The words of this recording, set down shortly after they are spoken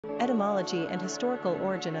Etymology and historical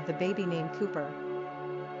origin of the baby name Cooper.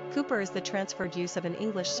 Cooper is the transferred use of an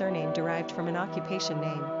English surname derived from an occupation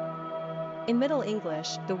name. In Middle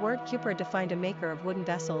English, the word Cooper defined a maker of wooden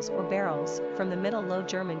vessels or barrels, from the Middle Low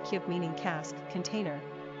German Cube meaning cask, container.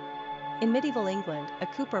 In medieval England, a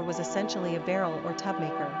cooper was essentially a barrel or tub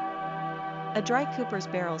maker. A dry cooper's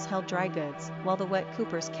barrels held dry goods, while the wet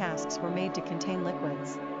cooper's casks were made to contain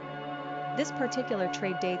liquids. This particular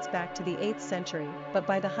trade dates back to the 8th century, but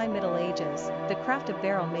by the High Middle Ages, the craft of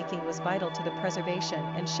barrel making was vital to the preservation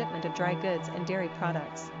and shipment of dry goods and dairy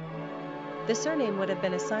products. The surname would have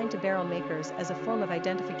been assigned to barrel makers as a form of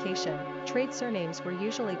identification. Trade surnames were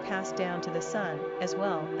usually passed down to the son, as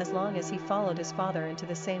well, as long as he followed his father into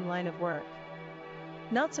the same line of work.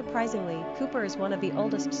 Not surprisingly, Cooper is one of the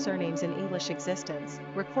oldest surnames in English existence,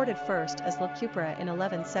 recorded first as Le Cupera in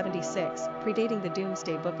 1176, predating the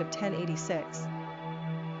Domesday Book of 1086.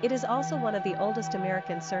 It is also one of the oldest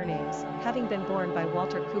American surnames, having been borne by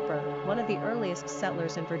Walter Cooper, one of the earliest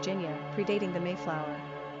settlers in Virginia, predating the Mayflower.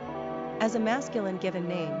 As a masculine given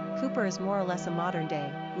name, Cooper is more or less a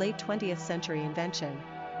modern-day, late 20th century invention.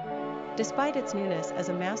 Despite its newness as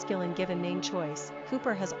a masculine given name choice,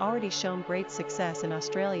 Cooper has already shown great success in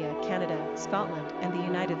Australia, Canada, Scotland, and the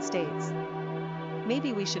United States.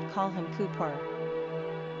 Maybe we should call him Cooper.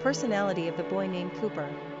 Personality of the boy named Cooper.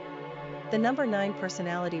 The number 9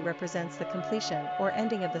 personality represents the completion or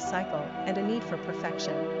ending of the cycle and a need for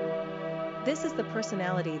perfection. This is the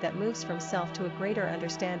personality that moves from self to a greater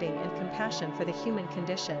understanding and compassion for the human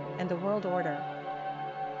condition and the world order.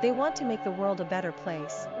 They want to make the world a better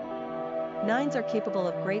place. 9s are capable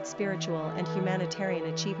of great spiritual and humanitarian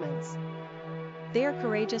achievements. They are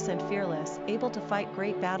courageous and fearless, able to fight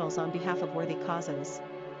great battles on behalf of worthy causes.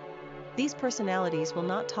 These personalities will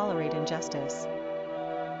not tolerate injustice.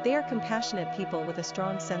 They are compassionate people with a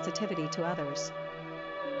strong sensitivity to others.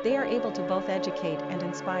 They are able to both educate and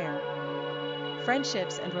inspire.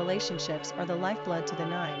 Friendships and relationships are the lifeblood to the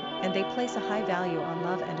 9, and they place a high value on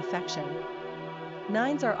love and affection.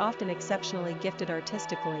 9s are often exceptionally gifted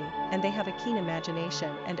artistically, and they have a keen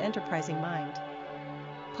imagination and enterprising mind.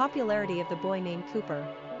 Popularity of the boy named Cooper.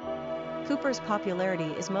 Cooper's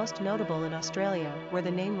popularity is most notable in Australia, where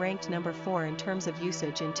the name ranked number 4 in terms of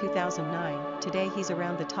usage in 2009. Today he's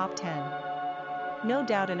around the top 10. No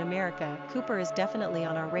doubt in America, Cooper is definitely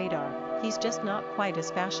on our radar. He's just not quite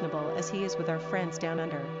as fashionable as he is with our friends down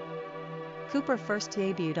under. Cooper first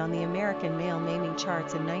debuted on the American male naming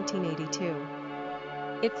charts in 1982.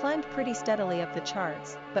 It climbed pretty steadily up the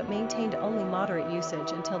charts, but maintained only moderate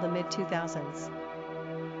usage until the mid-2000s.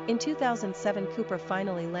 In 2007, Cooper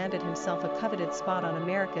finally landed himself a coveted spot on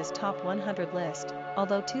America's Top 100 list.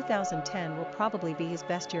 Although 2010 will probably be his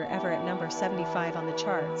best year ever at number 75 on the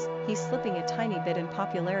charts, he's slipping a tiny bit in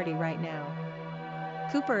popularity right now.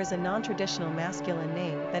 Cooper is a non-traditional masculine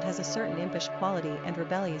name that has a certain impish quality and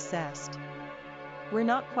rebellious zest. We're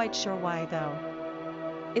not quite sure why though.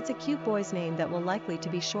 It's a cute boy's name that will likely to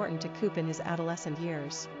be shortened to Coop in his adolescent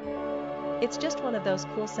years. It's just one of those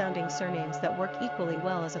cool-sounding surnames that work equally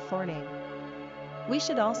well as a forename. We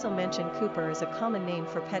should also mention Cooper is a common name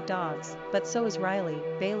for pet dogs, but so is Riley,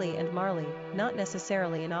 Bailey and Marley, not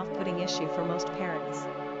necessarily an off-putting issue for most parents.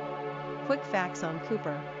 Quick facts on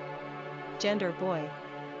Cooper. Gender boy.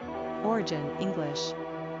 Origin English.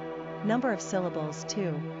 Number of syllables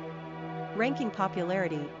 2. Ranking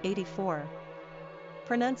popularity 84.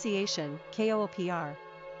 Pronunciation, Koopr.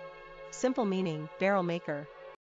 Simple meaning, barrel maker.